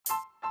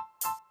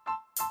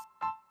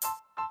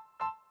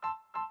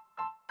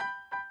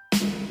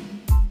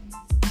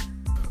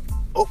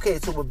Okay,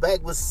 so we're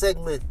back with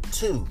segment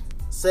two.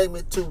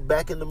 Segment two,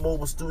 back in the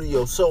mobile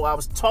studio. So I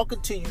was talking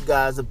to you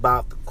guys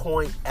about the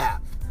Coin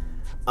app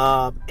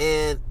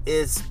and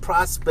its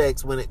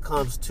prospects when it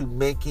comes to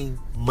making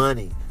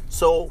money.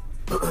 So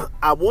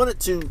I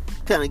wanted to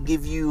kind of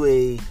give you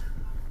a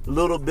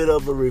little bit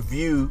of a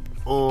review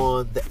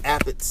on the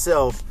app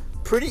itself.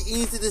 Pretty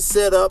easy to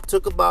set up.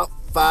 Took about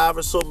 5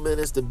 or so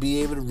minutes to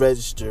be able to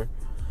register.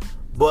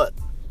 But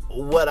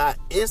what I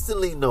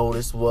instantly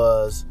noticed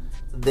was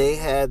they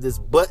have this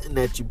button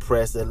that you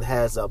press that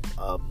has a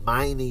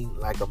mining,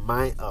 like a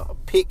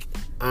pick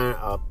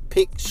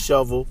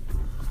shovel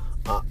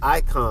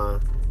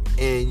icon,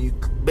 and you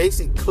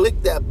basically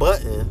click that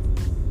button,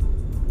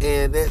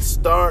 and it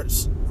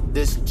starts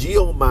this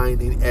geo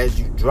mining as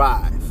you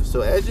drive. So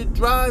as you're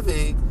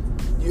driving,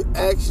 you're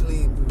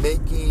actually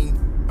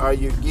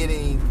you're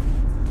getting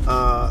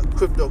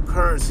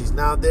cryptocurrencies.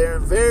 Now they're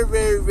in very,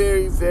 very,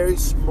 very, very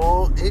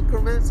small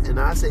increments, and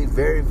I say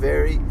very,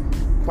 very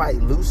quite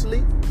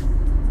loosely.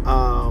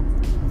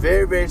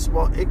 Very, very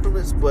small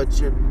increments,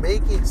 but you're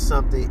making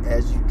something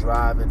as you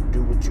drive and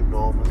do what you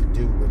normally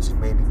do, which is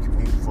maybe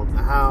commute from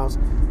the house.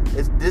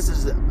 This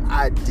is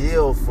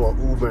ideal for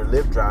Uber and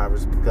Lyft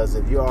drivers, because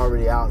if you're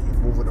already out, you're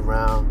moving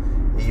around,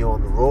 and you're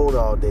on the road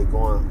all day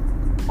going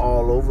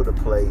all over the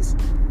place,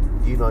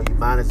 you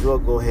might as well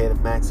go ahead and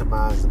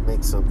maximize and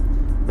make some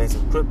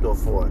crypto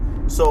for it.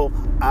 So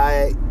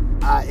I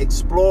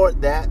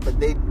explored that, but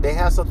they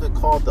have something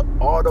called the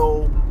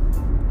auto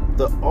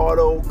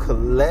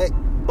collect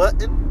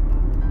button,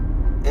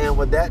 and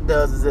what that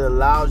does is it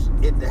allows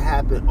it to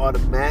happen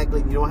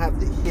automatically. You don't have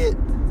to hit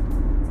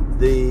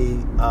the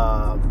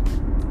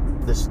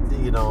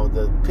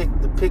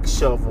pick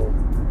shovel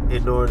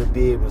in order to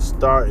be able to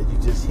start it. You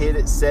just hit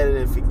it, set it,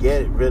 and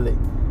forget it, really,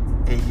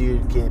 and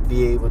you can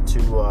be able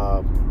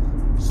to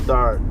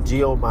start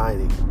geo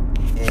mining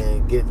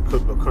and getting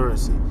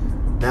cryptocurrency.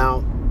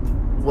 Now,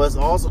 what's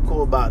also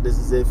cool about this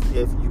is if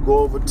you go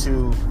over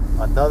to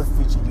another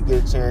feature, you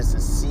get a chance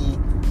to see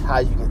how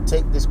you can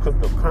take this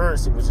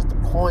cryptocurrency, which is the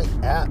Coin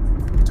app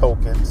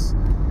tokens,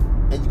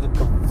 and you can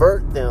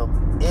convert them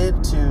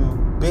into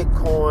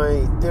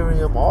Bitcoin,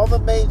 Ethereum, all the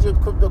major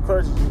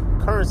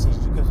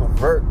cryptocurrencies you can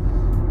convert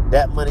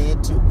that money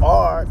into,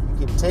 or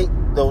you can take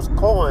those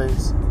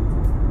coins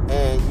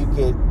and you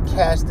can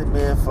cash them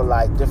in for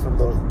like different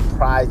little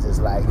prizes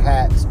like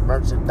hats,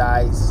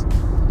 merchandise,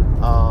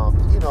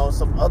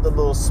 some other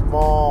little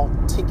small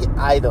ticket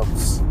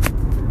items,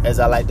 as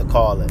I like to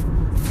call it.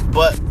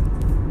 But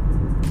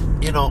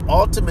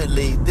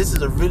ultimately, this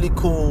is a really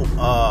cool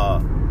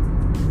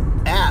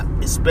app,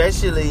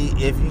 especially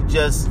if you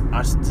just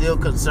are still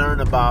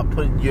concerned about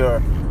putting your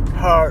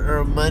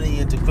hard-earned money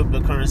into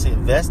cryptocurrency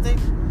investing.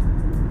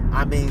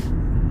 I mean,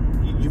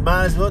 you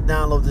might as well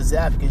download this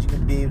app, because you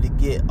can be able to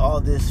get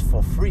all this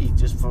for free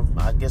just from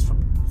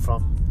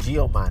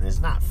GeoMining. It's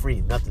not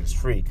free, nothing's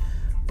free,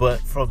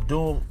 but from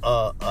doing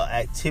a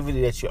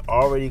activity that you're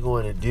already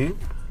going to do,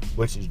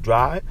 which is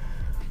drive,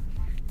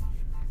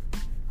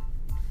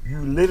 you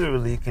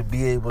literally can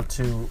be able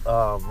to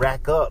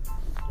rack up,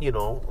 a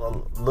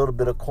little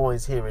bit of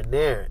coins here and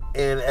there.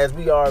 And as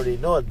we already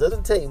know, it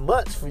doesn't take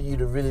much for you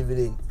to really,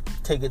 really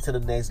take it to the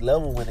next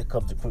level when it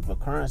comes to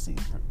cryptocurrency.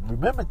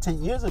 Remember,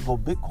 10 years ago,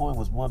 Bitcoin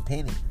was 1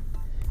 penny,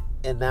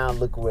 and now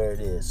look where it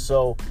is.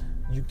 So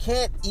you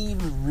can't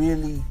even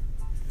really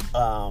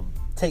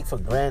take for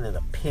granted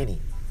a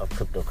penny of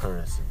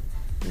cryptocurrency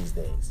these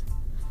days.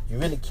 You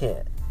really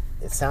can't.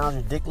 It sounds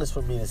ridiculous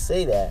for me to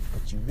say that,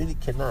 but you really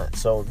cannot.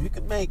 So if you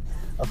can make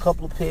a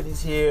couple of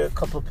pennies here, a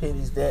couple of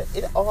pennies there,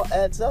 it all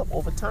adds up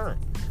over time.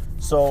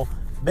 So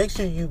make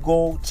sure you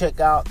go check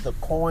out the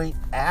Coin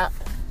app.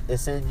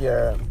 It's in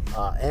your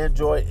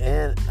Android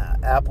and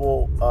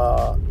Apple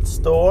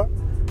store.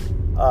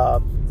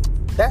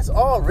 That's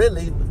all,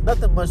 really.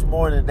 Nothing much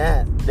more than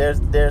that.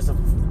 There's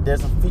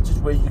some features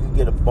where you can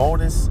get a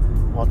bonus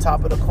on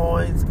top of the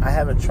coins. I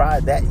haven't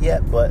tried that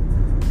yet, but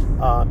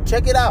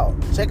check it out.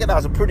 Check it out.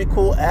 It's a pretty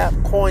cool app,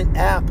 Coin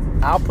app.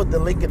 I'll put the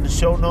link in the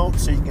show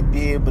notes so you can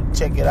be able to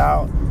check it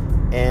out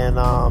and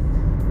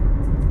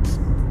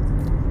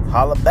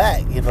holla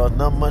back.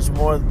 Not much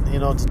more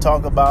to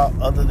talk about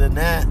other than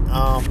that.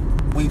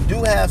 We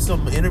do have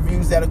some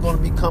interviews that are going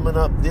to be coming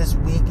up this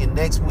week and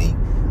next week.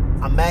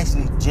 I'm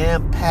actually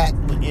jam-packed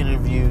with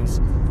interviews.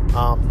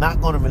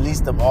 Not going to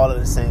release them all at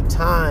the same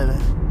time,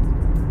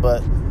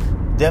 but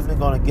definitely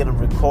going to get them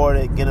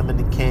recorded, get them in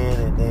the can,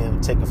 and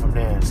then take it from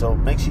there. So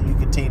make sure you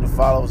continue to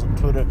follow us on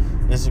Twitter,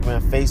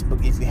 Instagram,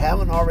 Facebook. If you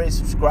haven't already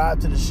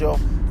subscribed to the show,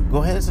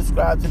 go ahead and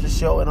subscribe to the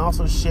show, and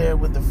also share it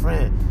with a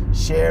friend.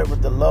 Share it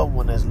with the loved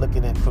one that's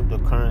looking at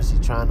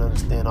cryptocurrency, trying to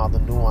understand all the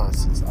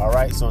nuances. All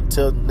right, so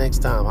until next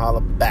time,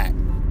 holla back.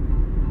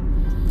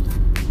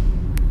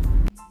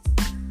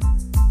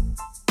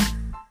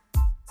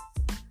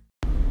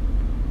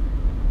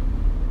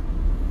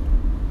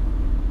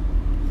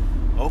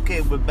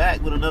 Okay, we're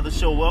back with another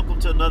show. Welcome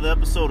to another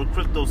episode of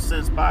Crypto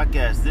Sense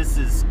Podcast. This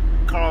is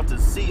Carlton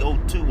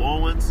CO2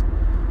 Owens.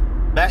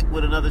 back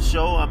with another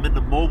show. I'm in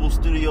the mobile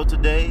studio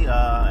today,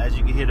 as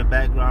you can hear the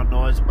background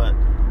noise, but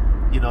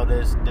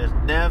there's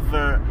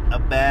never a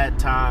bad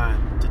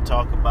time to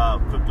talk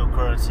about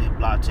cryptocurrency and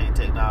blockchain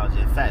technology.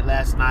 In fact,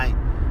 last night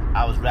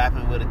I was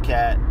rapping with a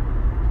cat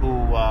who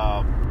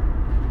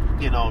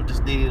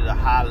just needed a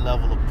high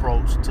level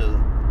approach to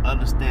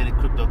understanding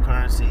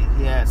cryptocurrency.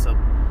 He had some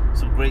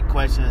great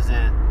questions,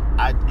 and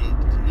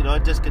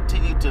it just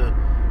continued to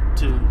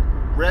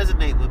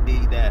resonate with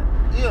me that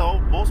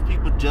most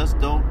people just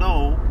don't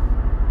know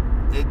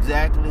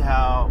exactly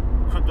how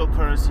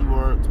cryptocurrency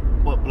works,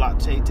 what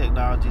blockchain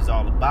technology is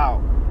all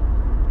about.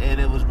 And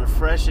it was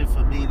refreshing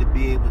for me to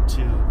be able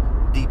to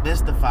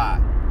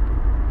demystify,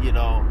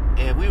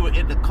 and we were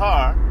in the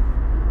car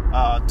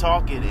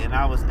talking, and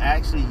I was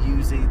actually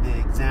using the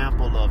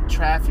example of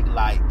traffic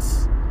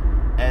lights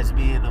as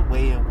being a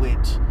way in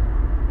which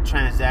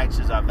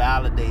transactions are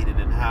validated,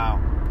 and how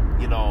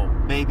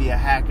maybe a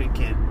hacker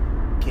can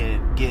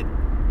get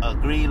a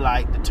green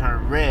light to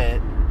turn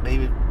red.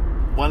 Maybe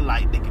one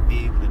light they can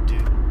be able to do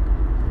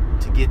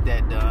to get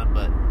that done,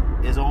 but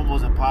it's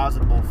almost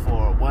impossible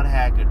for one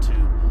hacker to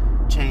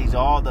change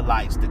all the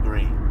lights to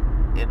green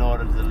in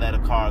order to let a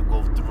car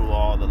go through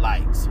all the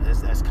lights.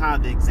 That's kind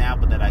of the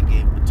example that I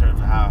gave in terms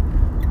of how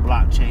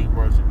blockchain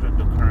works and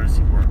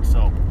cryptocurrency works.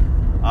 So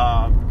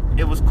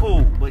it was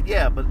cool, but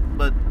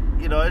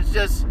it's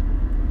just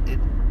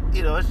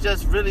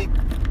really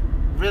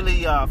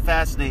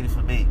fascinating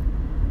for me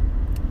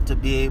to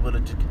be able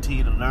to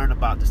continue to learn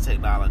about this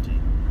technology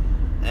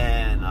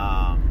and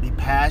be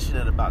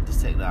passionate about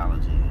this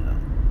technology,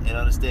 and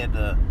understand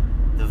the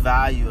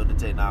value of the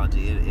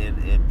technology,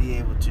 and be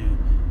able to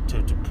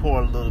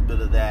pour a little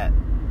bit of that,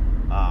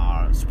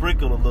 or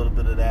sprinkle a little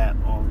bit of that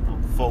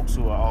on folks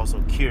who are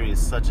also curious,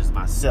 such as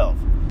myself.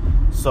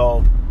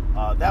 So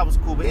that was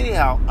cool. But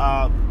anyhow,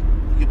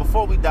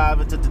 before we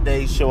dive into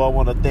today's show, I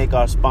want to thank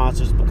our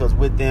sponsors, because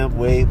with them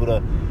we're able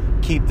to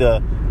keep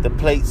the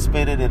plate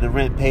spinning and the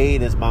rent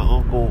paid, as my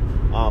uncle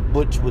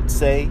Butch would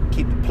say.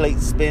 Keep the plate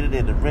spinning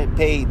and the rent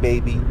paid,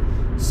 baby.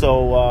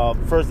 So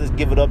first, let's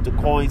give it up to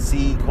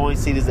CoinSeed.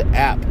 CoinSeed is an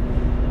app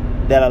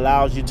that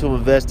allows you to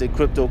invest in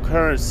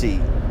cryptocurrency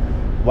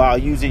while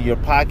using your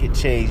pocket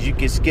change. You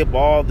can skip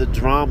all the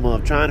drama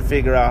of trying to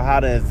figure out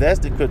how to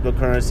invest in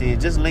cryptocurrency and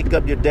just link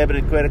up your debit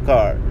and credit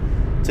card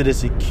to the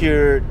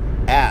secured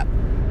app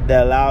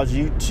that allows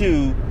you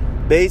to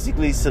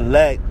basically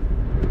select,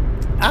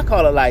 I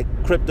call it like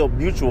crypto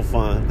mutual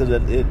fund, because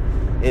it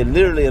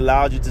literally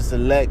allows you to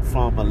select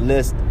from a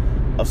list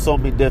of so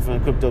many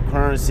different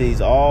cryptocurrencies,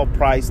 all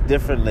priced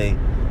differently,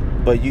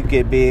 but you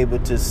can be able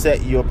to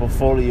set your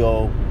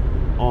portfolio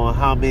on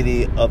how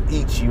many of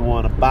each you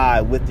want to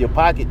buy with your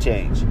pocket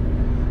change.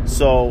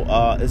 So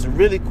it's a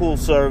really cool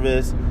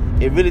service.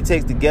 It really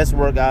takes the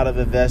guesswork out of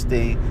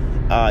investing.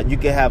 You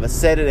can have a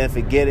set it and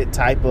forget it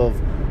type of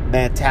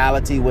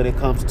mentality when it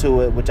comes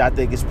to it, which I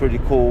think is pretty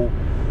cool.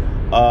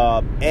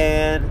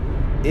 And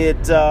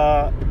it's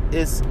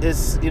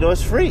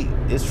free.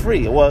 It's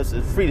free.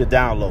 It's free to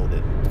download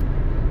it.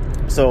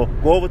 So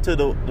go over to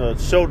the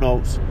show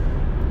notes,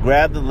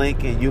 grab the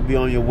link, and you'll be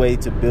on your way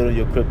to building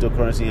your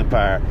cryptocurrency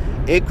empire.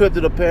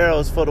 Encrypted Apparel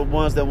is for the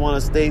ones that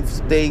want to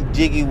stay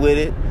jiggy with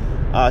it.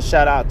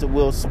 Shout out to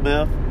Will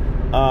Smith.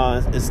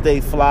 And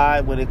stay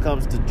fly when it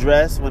comes to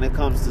dress, when it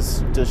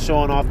comes to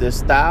showing off their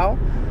style,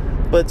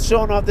 but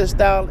showing off their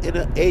style in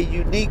a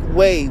unique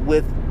way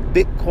with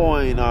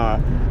Bitcoin or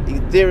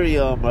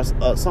Ethereum or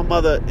some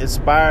other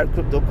inspired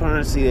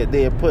cryptocurrency that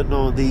they are putting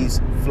on these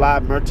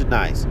fly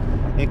merchandise.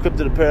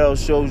 Encrypted Apparel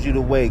shows you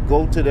the way.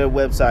 Go to their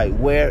website,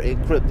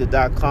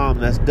 wearencrypted.com.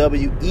 That's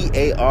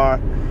WEAR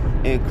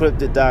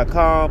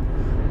encrypted.com.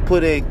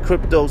 Put in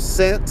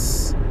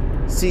CryptoCentz,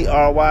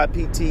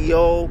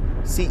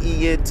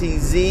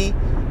 CryptoCentz,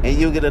 and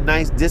you'll get a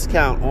nice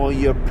discount on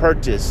your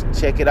purchase.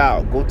 Check it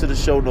out. Go to the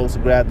show notes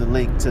and grab the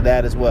link to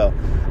that as well.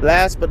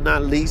 Last but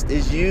not least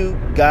is you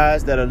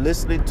guys that are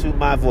listening to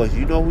my voice.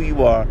 You know who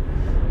you are.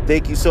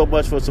 Thank you so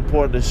much for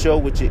supporting the show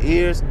with your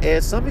ears,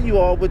 and some of you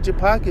all with your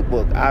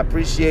pocketbook. I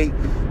appreciate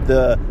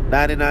the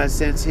 99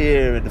 cents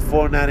here and the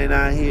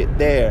 $4.99 here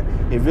there.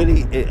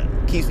 It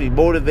keeps me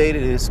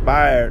motivated and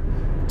inspired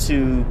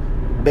to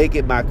make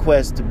it my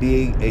quest to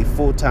be a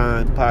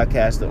full-time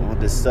podcaster on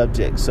this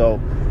subject. So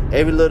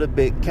every little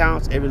bit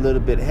counts, every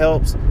little bit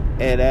helps,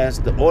 and as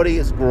the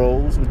audience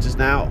grows, which is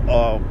now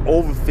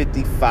over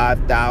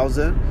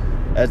 55,000,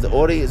 as the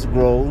audience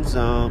grows,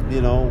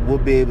 we'll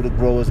be able to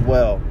grow as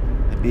well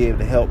and be able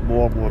to help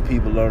more and more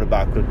people learn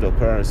about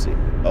cryptocurrency.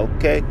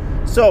 Okay,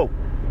 so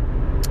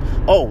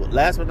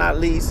last but not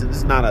least, and this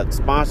is not a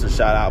sponsor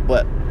shout out,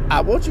 but I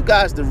want you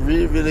guys to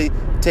really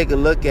take a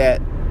look at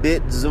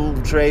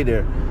BitZoom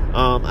Trader.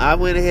 I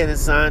went ahead and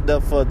signed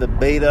up for the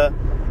beta.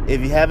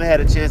 If you haven't had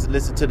a chance to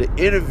listen to the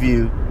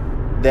interview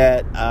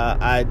that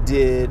I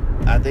did,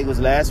 I think it was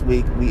last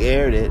week, we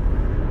aired it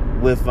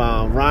with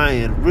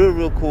Ryan.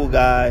 Real cool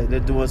guy.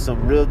 They're doing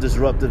some real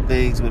disruptive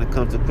things when it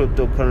comes to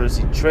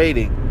cryptocurrency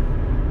trading.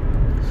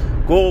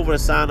 Go over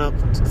and sign up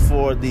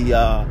for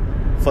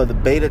the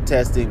beta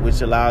testing,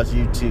 which allows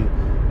you to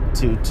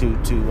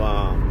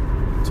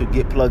to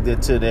get plugged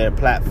into their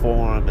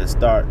platform and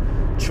start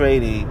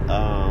trading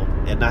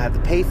and not have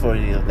to pay for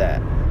any of that,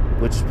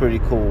 which is pretty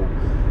cool.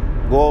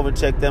 Go over and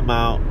check them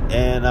out,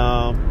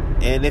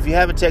 and if you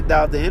haven't checked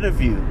out the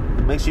interview,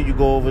 make sure you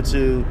go over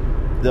to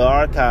the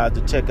archive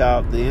to check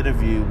out the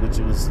interview, which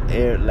was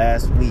aired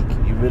last week.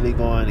 You're really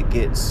going to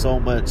get so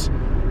much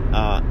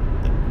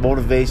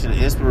motivation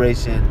and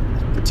inspiration,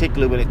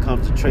 particularly when it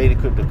comes to trading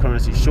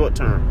cryptocurrency short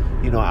term.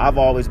 I've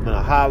always been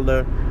a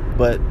hodler,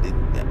 but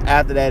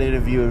after that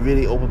interview, it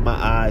really opened my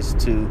eyes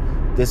to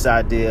this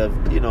idea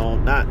of,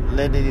 not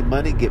letting any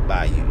money get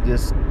by you.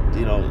 Just,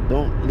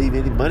 don't leave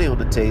any money on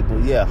the table.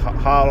 Yeah,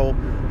 hodl,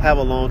 have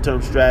a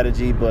long-term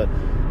strategy, but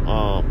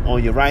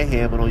on your right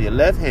hand, but on your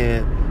left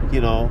hand,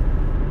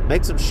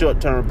 make some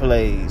short-term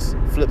plays,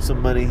 flip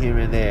some money here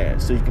and there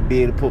so you can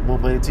be able to put more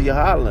money to your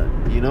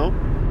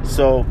hodling,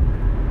 So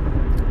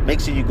make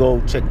sure you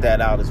go check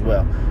that out as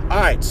well. All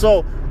right,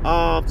 so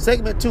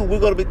segment 2, we're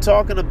going to be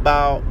talking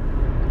about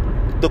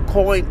the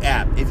Coin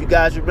app. If you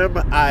guys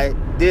remember, I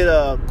did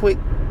a quick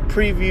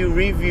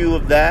review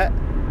of that,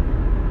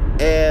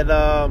 and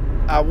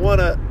I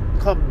want to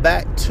come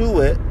back to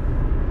it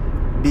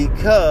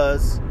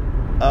because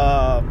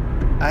I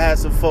had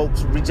some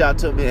folks reach out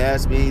to me and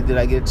ask me, did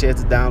I get a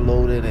chance to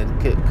download it,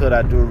 and could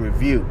I do a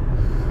review?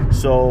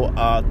 So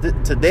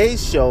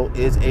today's show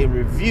is a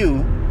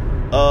review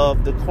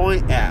of the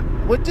Coin app,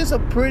 which is a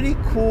pretty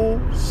cool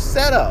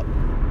setup.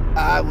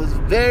 I was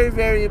very,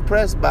 very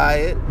impressed by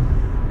it,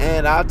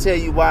 and I'll tell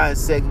you why in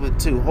segment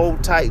 2.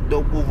 Hold tight,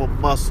 don't move a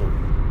muscle.